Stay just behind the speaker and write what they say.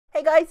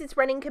Hey guys, it's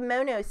Running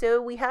Kimono.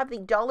 So we have the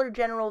Dollar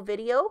General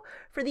video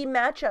for the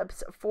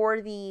matchups for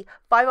the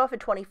 5 off of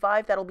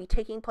 25 that'll be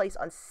taking place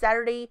on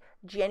Saturday,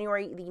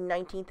 January the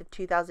 19th of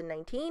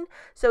 2019.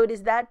 So it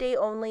is that day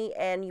only,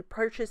 and you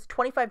purchase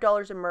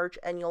 $25 of merch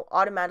and you'll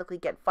automatically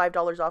get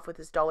 $5 off with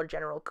this Dollar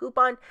General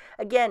coupon.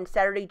 Again,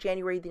 Saturday,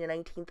 January the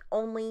 19th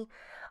only.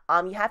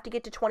 You have to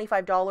get to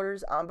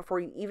 $25 before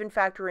you even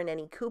factor in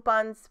any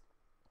coupons.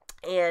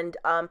 And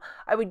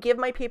I would give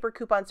my paper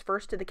coupons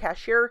first to the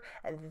cashier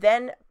and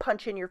then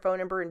punch in your phone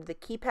number into the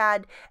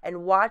keypad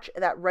and watch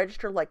that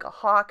register like a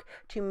hawk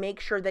to make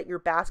sure that your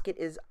basket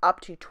is up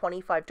to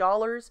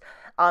 $25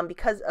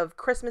 because of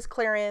Christmas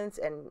clearance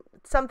and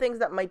some things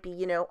that might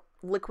be,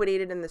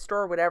 liquidated in the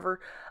store or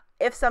whatever.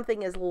 If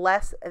something is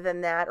less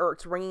than that or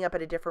it's ringing up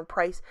at a different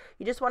price,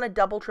 you just want to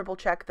double, triple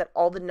check that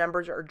all the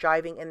numbers are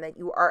jiving and that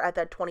you are at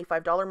that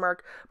 $25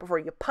 mark before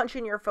you punch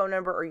in your phone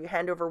number or you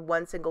hand over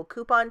one single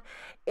coupon.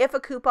 If a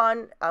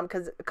coupon,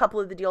 because a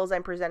couple of the deals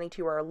I'm presenting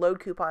to you are load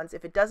coupons,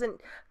 if it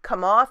doesn't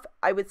come off,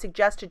 I would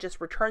suggest to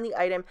just return the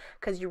item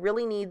because you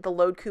really need the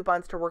load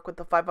coupons to work with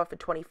the 5 off of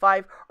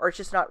 25 or it's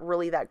just not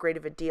really that great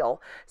of a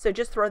deal. So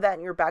just throw that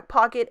in your back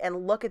pocket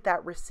and look at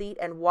that receipt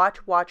and watch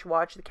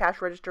the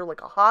cash register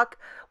like a hawk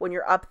when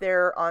you're up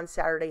there on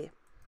Saturday.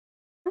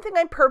 One thing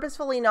I'm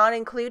purposefully not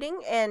including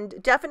and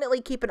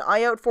definitely keep an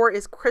eye out for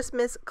is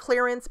Christmas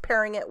clearance,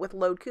 pairing it with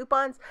load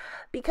coupons,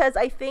 because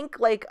I think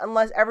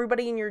unless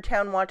everybody in your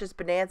town watches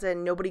Bonanza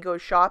and nobody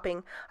goes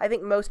shopping, I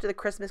think most of the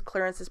Christmas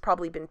clearance has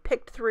probably been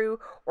picked through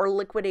or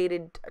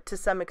liquidated to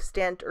some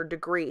extent or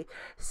degree.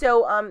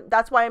 So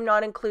that's why I'm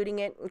not including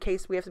it, in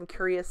case we have some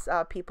curious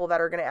people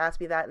that are going to ask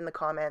me that in the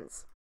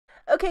comments.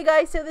 Okay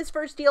guys, so this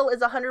first deal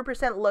is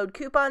 100% load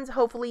coupons.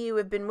 Hopefully you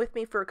have been with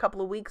me for a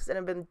couple of weeks and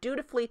have been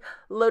dutifully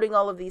loading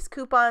all of these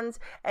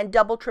coupons, and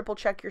double, triple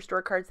check your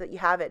store cards that you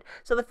have it.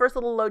 So the first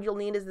little load you'll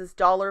need is this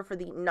 $1 for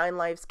the 9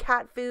 Lives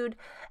cat food,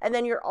 and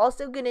then you're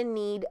also going to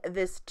need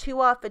this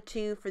 2 off of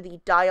 2 for the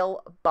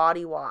Dial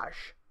body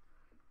wash.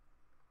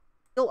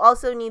 You'll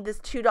also need this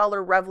 $2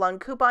 Revlon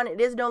coupon.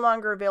 It is no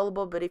longer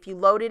available, but if you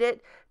loaded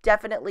it,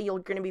 definitely you're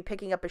going to be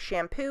picking up a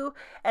shampoo,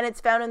 and it's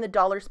found in the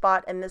dollar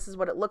spot, and this is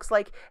what it looks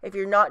like. If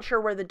you're not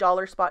sure where the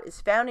dollar spot is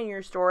found in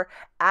your store,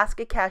 ask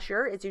a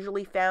cashier. It's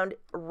usually found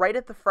right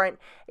at the front.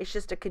 It's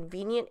just a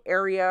convenient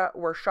area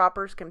where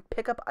shoppers can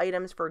pick up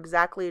items for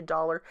exactly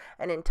 $1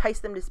 and entice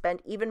them to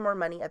spend even more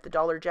money at the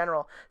Dollar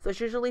General. So it's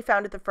usually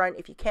found at the front.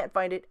 If you can't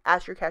find it,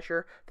 ask your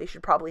cashier. They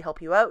should probably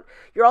help you out.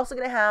 You're also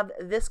going to have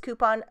this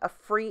coupon, a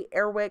free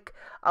Airwick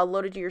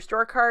loaded to your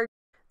store card,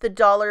 the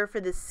 $1 for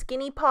the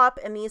Skinny Pop,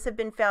 and these have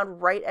been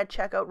found right at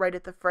checkout, right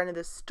at the front of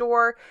the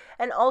store,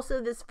 and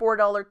also this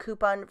 $4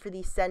 coupon for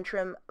the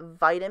Centrum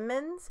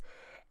vitamins.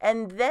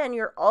 And then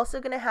you're also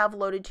going to have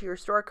loaded to your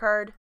store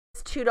card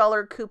this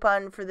 $2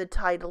 coupon for the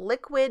Tide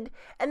liquid,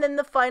 and then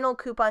the final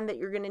coupon that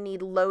you're going to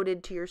need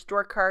loaded to your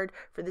store card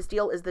for this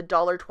deal is the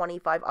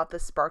 $1.25 off the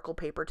Sparkle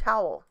paper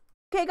towel.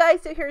 Okay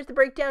guys, so here's the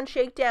breakdown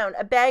shakedown.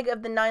 A bag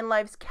of the 9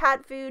 Lives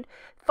cat food.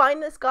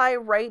 Find this guy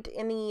right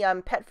in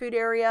the pet food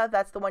area.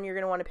 That's the one you're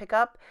going to want to pick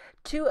up.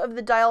 2 of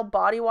the Dial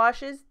body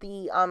washes,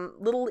 the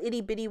little itty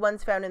bitty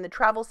ones found in the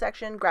travel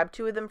section. Grab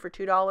 2 of them for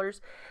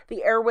 $2.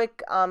 The Airwick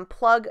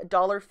plug,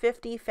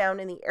 $1.50, found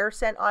in the air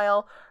scent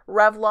aisle.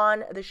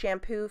 Revlon, the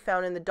shampoo,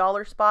 found in the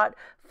dollar spot.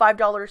 $5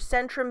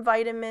 Centrum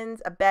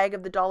vitamins, a bag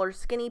of the $1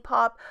 Skinny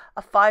Pop,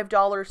 a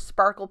 $5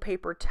 Sparkle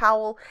paper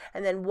towel,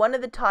 and then one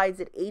of the Tides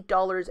at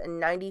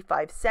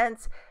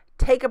 $8.95.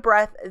 Take a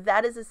breath.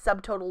 That is a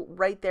subtotal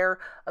right there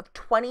of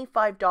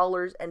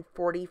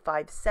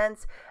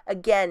 $25.45.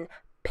 Again,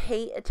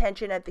 pay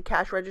attention at the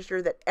cash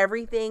register that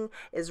everything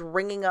is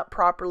ringing up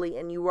properly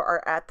and you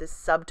are at this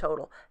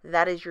subtotal.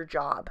 That is your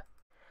job.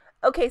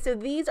 Okay, so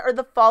these are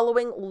the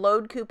following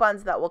load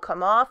coupons that will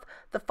come off.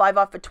 The 5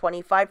 off of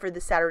 25 for the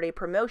Saturday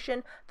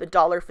promotion, the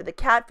 $1 for the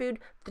cat food,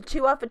 the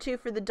 2 off of 2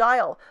 for the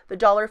Dial, the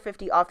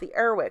 $1.50 off the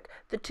Airwick,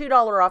 the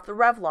 $2 off the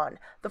Revlon,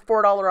 the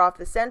 $4 off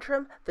the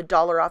Centrum, the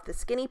 $1 off the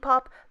Skinny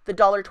Pop, the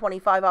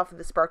 $1.25 off of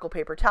the Sparkle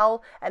paper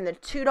towel, and the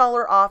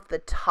 $2 off the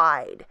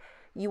Tide.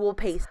 You will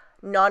pay,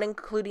 not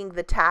including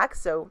the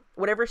tax, so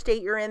whatever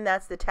state you're in,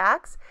 that's the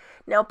tax.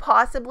 Now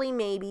possibly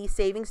maybe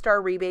Saving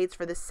Star rebates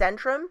for the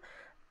Centrum.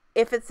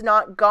 If it's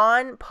not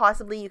gone,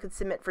 possibly you could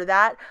submit for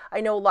that.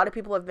 I know a lot of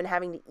people have been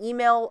having to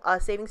email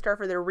Saving Star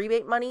for their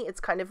rebate money. It's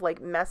kind of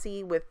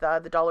messy with the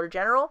Dollar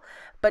General,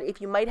 but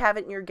if you might have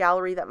it in your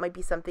gallery, that might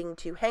be something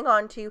to hang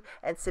on to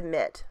and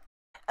submit.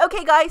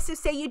 Okay guys, so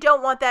say you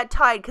don't want that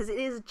Tide because it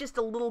is just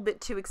a little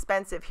bit too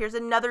expensive. Here's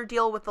another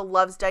deal with the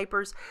Loves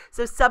diapers.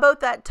 So sub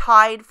out that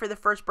Tide for the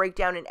first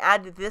breakdown and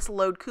add this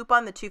load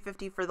coupon, the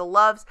 $2.50 for the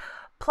Loves,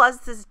 plus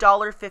this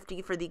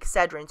 $1.50 for the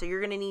Excedrin. So you're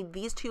going to need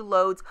these 2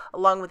 loads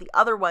along with the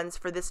other ones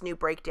for this new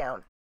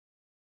breakdown.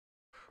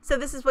 So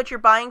this is what you're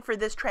buying for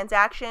this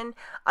transaction.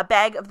 A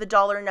bag of the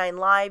 $1 9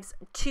 Lives,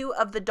 2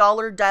 of the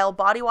 $1 Dial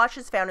body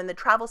washes found in the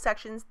travel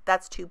sections.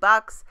 That's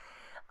 $2.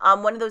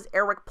 One of those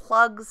Airwick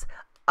plugs,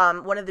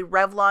 one of the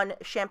Revlon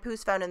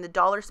shampoos found in the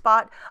dollar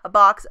spot, a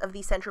box of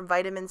the Centrum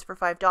vitamins for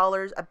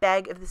 $5, a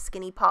bag of the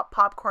Skinny Pop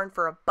popcorn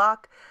for $1,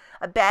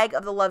 a bag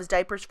of the Love's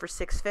diapers for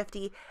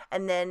 $6.50,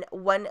 and then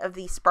one of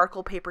the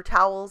Sparkle paper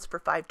towels for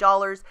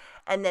 $5,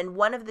 and then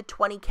one of the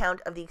 20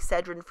 count of the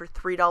Excedrin for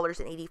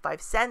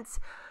 $3.85.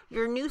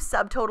 Your new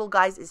subtotal,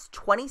 guys, is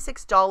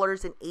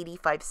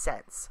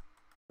 $26.85.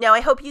 Now,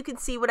 I hope you can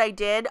see what I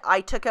did. I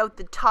took out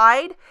the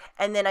Tide,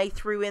 and then I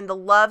threw in the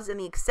Loves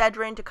and the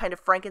Excedrin to kind of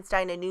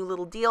Frankenstein a new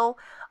little deal.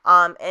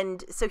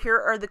 And so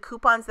here are the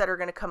coupons that are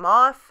going to come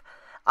off.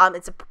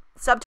 It's a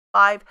sub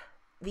 5.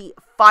 The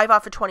 5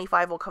 off of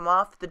 25 will come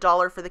off. The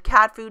 $1 for the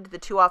cat food, the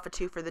 2 off of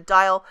 2 for the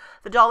Dial,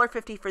 the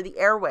 $1.50 for the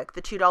Airwick,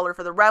 the $2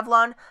 for the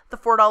Revlon, the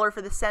 $4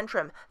 for the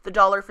Centrum, the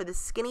 $1 for the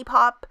Skinny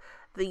Pop,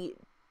 the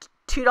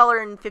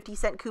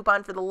 $2.50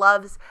 coupon for the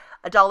Loves,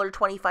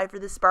 $1.25 for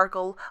the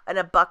Sparkle, and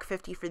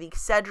 $1.50 for the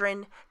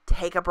Excedrin.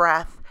 Take a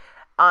breath.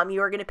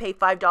 You are going to pay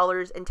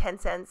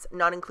 $5.10,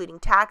 not including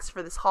tax,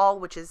 for this haul,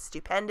 which is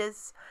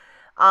stupendous.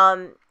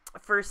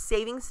 For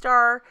Saving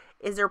Star,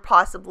 is there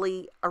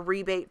possibly a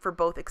rebate for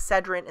both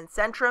Excedrin and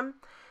Centrum?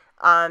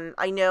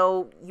 I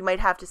know you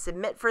might have to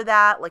submit for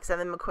that, like send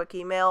them a quick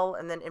email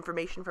and then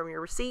information from your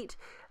receipt,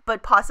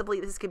 but possibly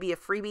this could be a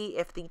freebie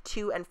if the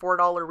 $2 and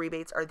 $4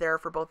 rebates are there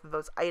for both of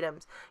those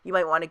items. You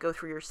might want to go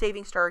through your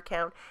Saving Star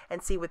account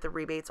and see what the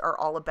rebates are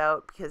all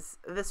about, because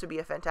this would be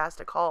a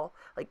fantastic haul.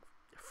 Like,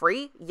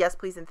 free? Yes,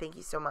 please, and thank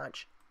you so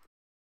much.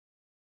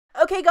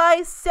 Okay,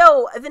 guys,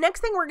 so the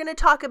next thing we're going to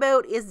talk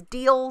about is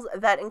deals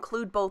that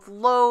include both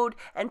load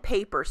and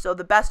paper, so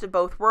the best of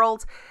both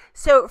worlds.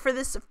 So for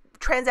this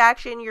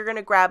transaction, you're going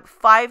to grab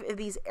 5 of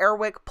these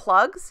Airwick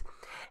plugs.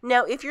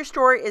 Now, if your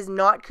store is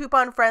not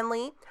coupon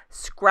friendly,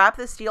 scrap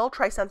this deal,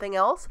 try something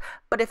else.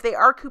 But if they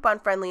are coupon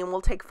friendly, and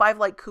we'll take 5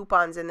 like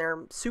coupons and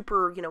they're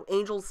super,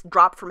 angels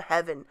dropped from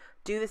heaven,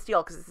 do this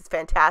deal because this is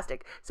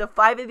fantastic. So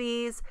 5 of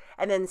these,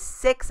 and then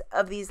 6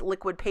 of these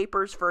liquid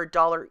papers for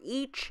 $1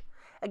 each.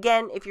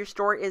 Again, if your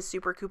store is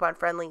super coupon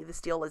friendly,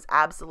 this deal is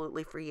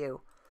absolutely for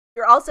you.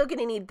 You're also going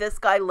to need this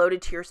guy loaded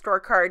to your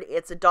store card.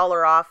 It's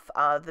 $1 off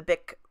the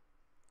Bic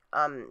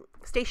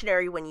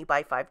stationery when you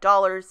buy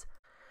 $5.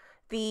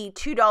 The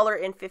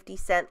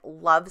 $2.50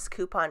 Loves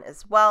coupon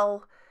as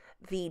well.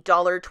 The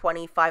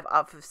 $1.25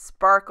 off of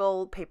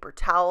Sparkle paper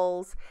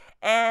towels,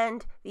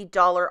 and the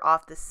 $1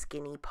 off the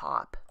Skinny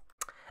Pop.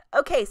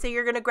 Okay, so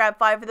you're going to grab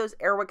 5 of those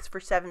Airwicks for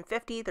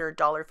 $7.50. They're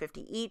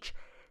 $1.50 each.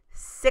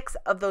 6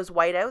 of those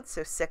whiteouts,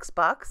 so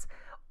 $6.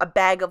 A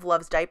bag of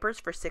Love's diapers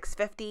for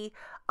 $6.50,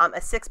 a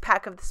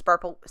 6-pack of the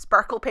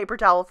Sparkle paper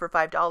towel for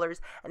 $5,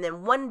 and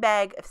then 1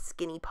 bag of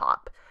Skinny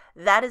Pop.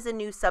 That is a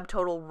new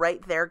subtotal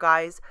right there,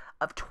 guys,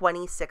 of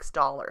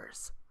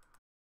 $26.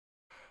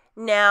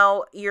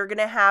 Now, you're going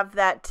to have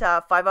that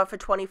 5 off of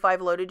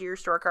 25 loaded to your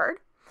store card.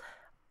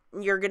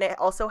 You're going to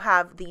also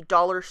have the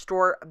dollar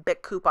store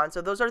Bic coupon.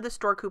 So those are the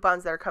store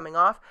coupons that are coming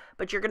off,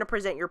 but you're going to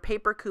present your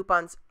paper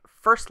coupons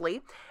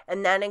firstly,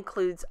 and that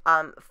includes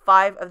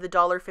 5 of the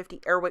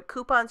 $1.50 Airwick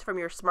coupons from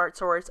your Smart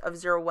Source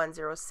of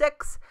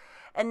 0106,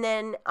 and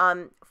then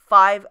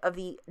 5 of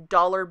the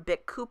 $1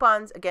 Bic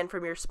coupons, again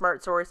from your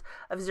Smart Source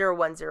of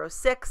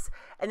 0106,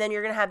 and then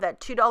you're going to have that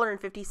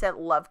 $2.50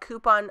 Love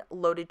coupon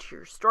loaded to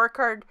your store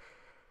card,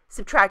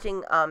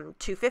 subtracting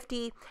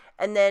 $2.50,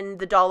 and then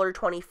the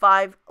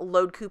 $1.25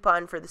 load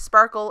coupon for the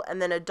Sparkle,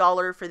 and then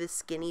 $1 for the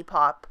Skinny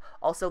Pop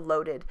also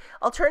loaded.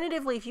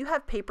 Alternatively, if you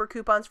have paper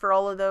coupons for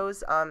all of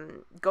those,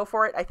 go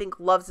for it. I think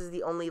Love's is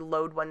the only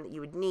load one that you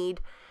would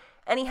need.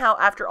 Anyhow,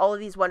 after all of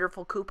these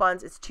wonderful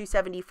coupons, it's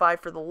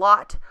 $2.75 for the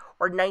lot,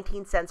 or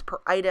 19 cents per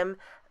item.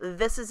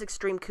 This is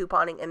extreme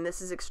couponing, and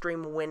this is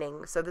extreme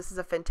winning. So this is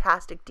a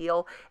fantastic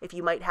deal if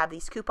you might have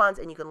these coupons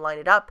and you can line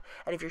it up.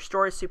 And if your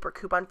store is super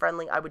coupon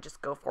friendly, I would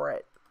just go for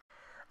it.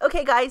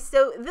 Okay, guys,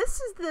 so this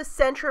is the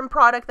Centrum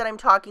product that I'm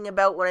talking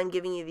about when I'm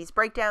giving you these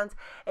breakdowns.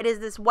 It is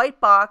this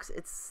white box.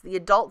 It's the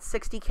adult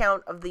 60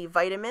 count of the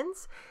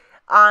vitamins.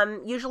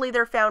 Usually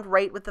they're found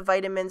right with the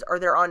vitamins, or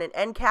they're on an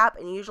end cap,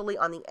 and usually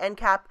on the end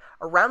cap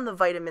around the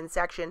vitamin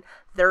section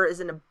there is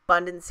an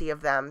abundance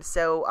of them.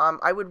 So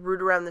I would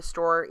root around the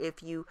store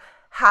if you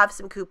have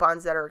some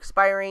coupons that are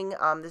expiring.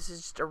 This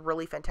is just a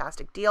really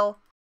fantastic deal.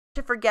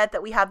 To forget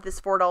that we have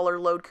this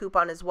 $4 load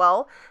coupon as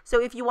well.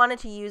 So if you wanted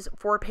to use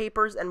 4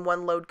 papers and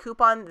 1 load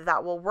coupon,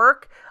 that will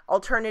work.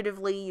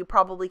 Alternatively, you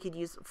probably could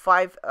use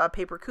 5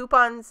 paper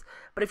coupons,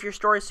 but if your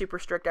store is super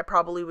strict, I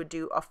probably would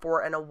do a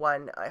 4 and a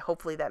 1.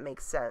 Hopefully that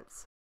makes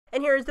sense.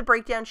 And here's the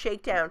breakdown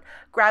shakedown.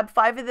 Grab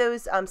 5 of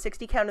those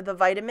 60 count of the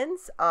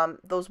vitamins,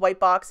 those white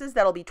boxes.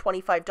 That'll be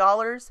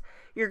 $25.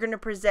 You're going to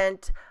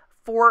present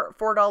 4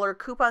 $4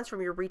 coupons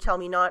from your Retail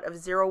Me Not of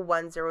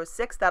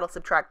 0106. That'll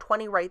subtract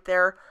 20 right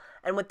there.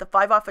 And with the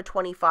 5 off of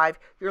 25,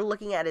 you're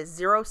looking at a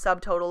 0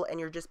 subtotal,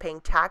 and you're just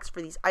paying tax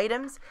for these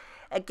items.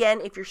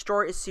 Again, if your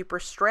store is super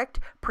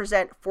strict,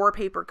 present 4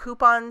 paper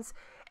coupons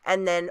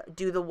and then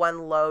do the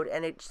 1 load,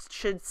 and it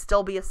should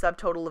still be a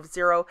subtotal of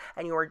 0,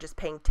 and you are just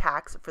paying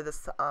tax for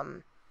this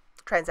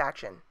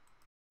transaction.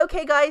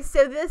 Okay guys,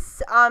 so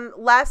this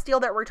last deal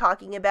that we're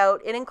talking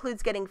about, it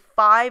includes getting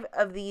 5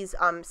 of these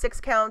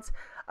 6 counts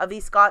of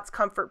these Scott's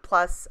Comfort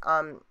Plus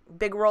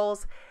big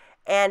rolls,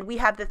 and we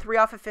have the 3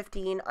 off of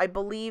 15. I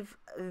believe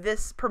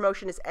this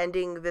promotion is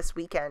ending this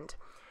weekend.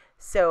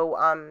 So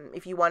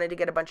if you wanted to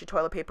get a bunch of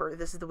toilet paper,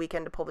 this is the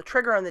weekend to pull the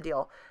trigger on the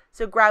deal.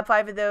 So grab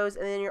 5 of those,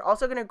 and then you're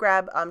also going to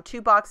grab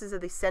 2 boxes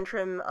of the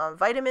Centrum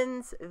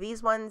vitamins,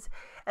 these ones,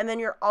 and then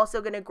you're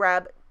also going to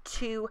grab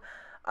 2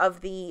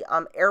 of the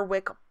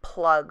Airwick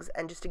plugs.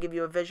 And just to give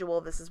you a visual,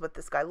 this is what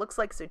this guy looks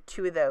like. So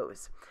 2 of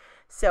those.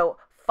 So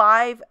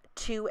 5,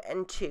 2,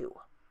 and 2.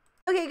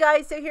 Okay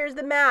guys, so here's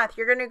the math.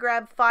 You're going to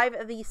grab 5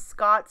 of these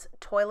Scott's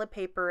toilet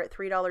paper at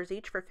 $3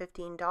 each for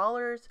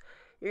 $15.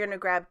 You're going to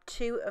grab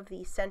 2 of the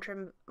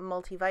Centrum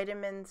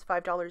multivitamins,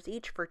 $5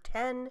 each for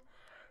 $10.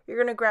 You're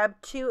going to grab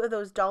 2 of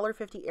those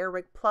 $1.50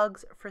 Airwick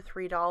plugs for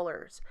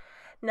 $3.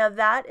 Now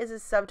that is a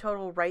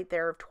subtotal right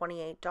there of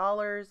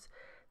 $28.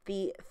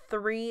 The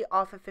 3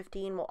 off of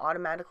 15 will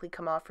automatically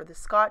come off for the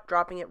Scott,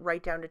 dropping it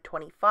right down to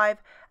 $25.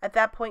 At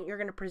that point, you're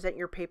going to present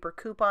your paper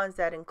coupons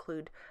that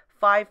include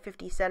 5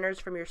 50 centers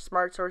from your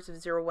smart source of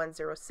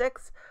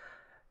 0106.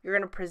 You're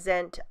going to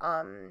present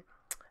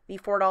the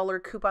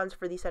 $4 coupons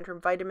for the Centrum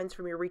vitamins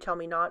from your Retail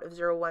Me Not of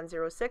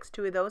 0106.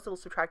 2 of those will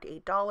subtract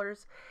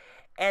 $8.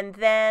 And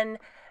then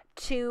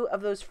 2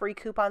 of those free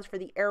coupons for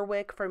the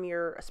Airwick from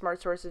your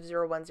smart source of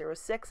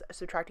 0106,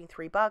 subtracting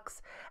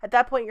 $3. At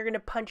that point, you're going to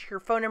punch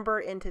your phone number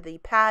into the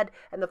pad,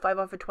 and the 5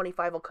 off of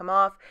 25 will come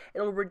off.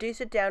 It'll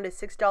reduce it down to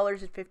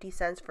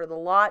 $6.50 for the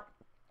lot,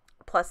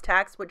 plus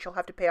tax, which you'll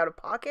have to pay out of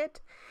pocket.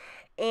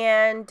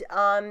 And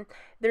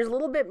there's a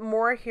little bit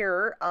more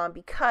here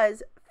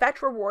because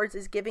Fetch Rewards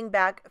is giving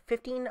back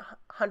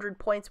 1,500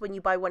 points when you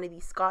buy one of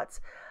these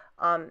Scott's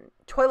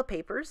toilet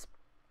papers.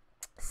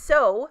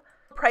 So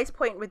price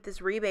point with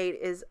this rebate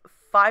is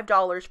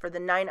 $5 for the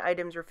 9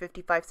 items or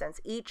 55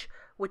 cents each,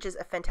 which is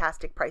a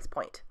fantastic price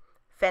point.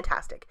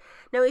 Fantastic.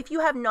 Now, if you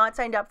have not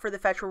signed up for the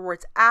Fetch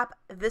Rewards app,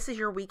 this is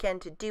your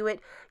weekend to do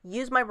it.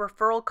 Use my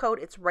referral code.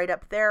 It's right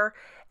up there,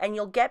 and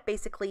you'll get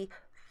basically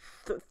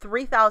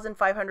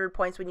 3,500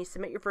 points when you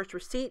submit your first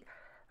receipt,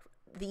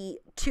 the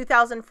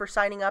 2,000 for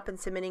signing up and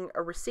submitting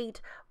a receipt,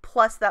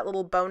 plus that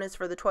little bonus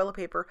for the toilet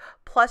paper,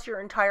 plus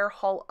your entire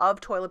haul of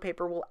toilet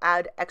paper will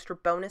add extra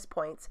bonus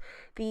points.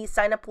 The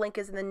sign up link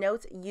is in the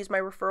notes. Use my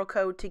referral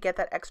code to get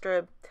that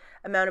extra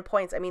amount of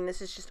points. I mean,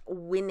 this is just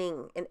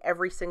winning in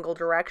every single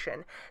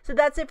direction. So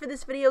that's it for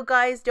this video,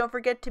 guys. Don't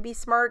forget to be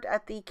smart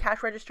at the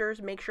cash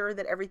registers. Make sure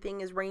that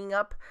everything is ringing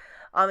up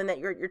and that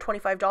you're at your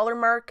 $25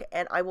 mark,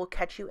 and I will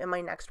catch you in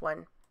my next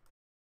one.